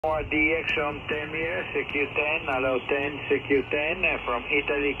DX on 10 meters, CQ10, allow 10, CQ10 from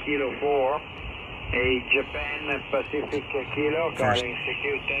Italy, Kilo 4, a Japan Pacific Kilo, calling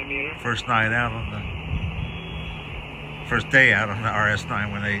CQ 10 meters. First night out on the, first day out on the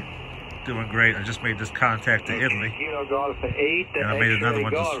RS-9 when they doing great. I just made this contact to Italy. Kilo Golf 8, and I made another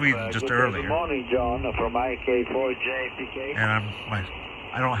one to Sweden just earlier. Good morning, John, from IK4JPK. And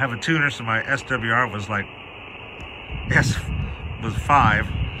I don't have a tuner, so my SWR was like, was 5.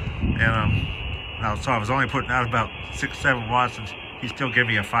 And now, so I was only putting out about 6-7 watts, and he still gave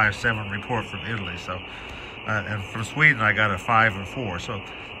me a 5.7 report from Italy. So, and from Sweden I got a 5 and 4. So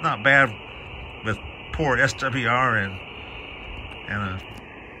not bad with poor SWR and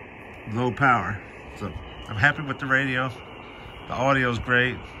low power. So I'm happy with the radio. The audio's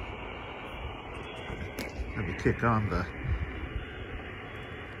great. Let me kick on the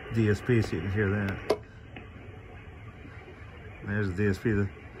DSP so you can hear that. There's the DSP.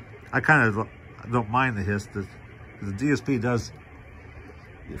 I kind of don't mind the hiss. The DSP does,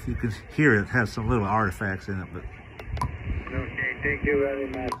 if you can hear it, has some little artifacts in it. But okay, thank you very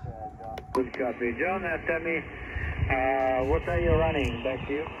much, John. Good copy. John, tell me, what are you running? Back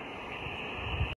to you.